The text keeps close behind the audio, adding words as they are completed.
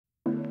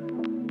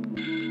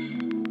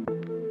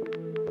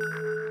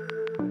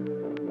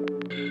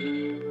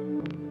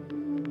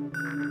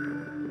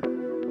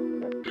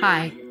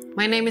Hi,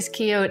 my name is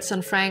Kia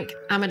Utzon-Frank.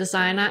 I'm a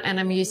designer and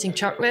I'm using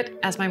chocolate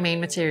as my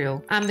main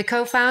material. I'm the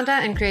co-founder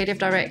and creative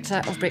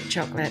director of BRIK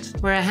Chocolate,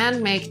 where I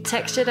hand-make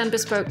textured and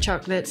bespoke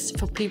chocolates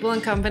for people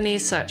and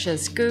companies such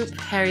as Goop,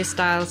 Harry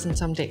Styles and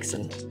Tom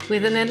Dixon.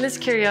 With an endless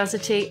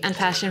curiosity and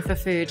passion for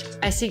food,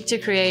 I seek to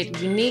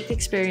create unique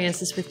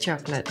experiences with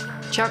chocolate.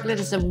 Chocolate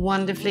is a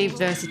wonderfully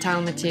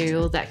versatile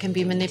material that can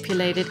be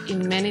manipulated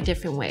in many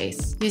different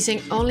ways.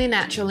 Using only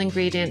natural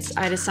ingredients,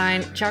 I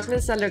design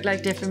chocolates that look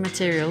like different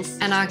materials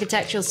and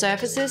architectural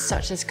surfaces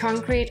such as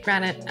concrete,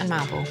 granite and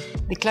marble.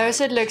 The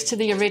closer it looks to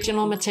the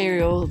original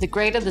material, the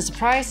greater the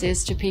surprise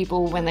is to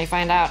people when they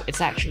find out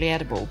it's actually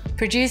edible.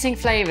 Producing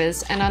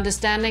flavors and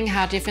understanding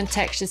how different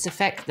textures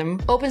affect them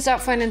opens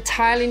up for an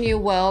entirely new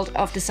world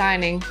of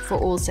designing for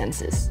all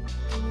senses.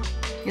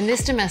 In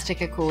this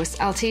Domestica course,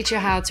 I'll teach you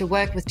how to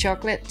work with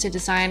chocolate to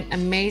design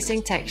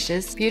amazing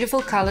textures,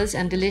 beautiful colors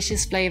and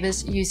delicious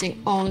flavors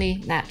using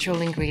only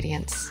natural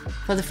ingredients.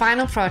 For the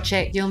final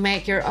project, you'll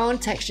make your own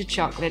textured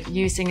chocolate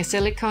using a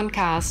silicone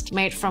cast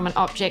made from an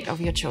object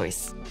of your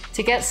choice.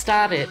 To get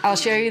started, I'll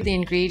show you the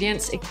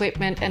ingredients,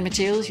 equipment and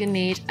materials you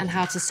need and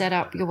how to set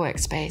up your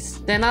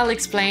workspace. Then I'll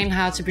explain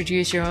how to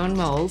produce your own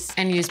molds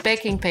and use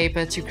baking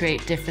paper to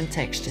create different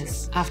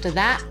textures. After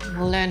that,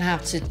 we'll learn how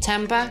to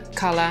temper,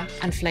 color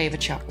and flavor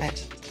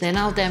chocolate. Then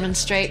I'll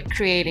demonstrate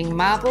creating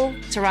marble,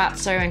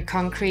 terrazzo and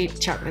concrete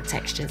chocolate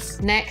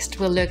textures. Next,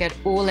 we'll look at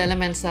all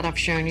elements that I've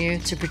shown you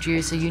to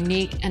produce a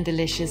unique and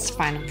delicious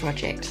final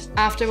project.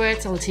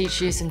 Afterwards, I'll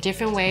teach you some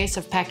different ways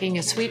of packing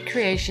your sweet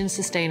creations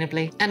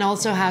sustainably and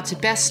also how to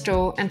best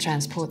store and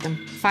transport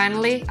them.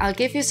 Finally, I'll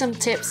give you some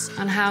tips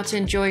on how to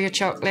enjoy your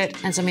chocolate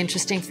and some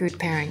interesting food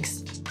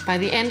pairings. By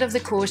the end of the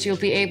course, you'll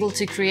be able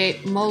to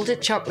create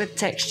molded chocolate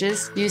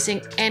textures using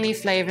any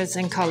flavors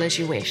and colors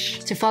you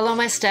wish. To follow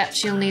my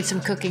steps, you'll need some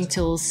cooking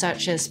tools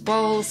such as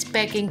bowls,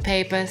 baking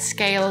paper,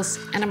 scales,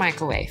 and a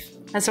microwave,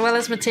 as well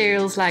as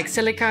materials like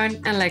silicone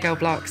and Lego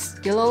blocks.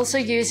 You'll also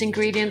use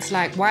ingredients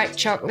like white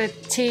chocolate,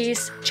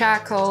 teas,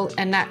 charcoal,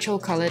 and natural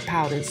colored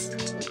powders.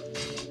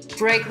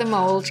 Break the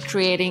mold,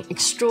 creating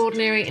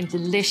extraordinary and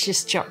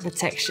delicious chocolate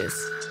textures.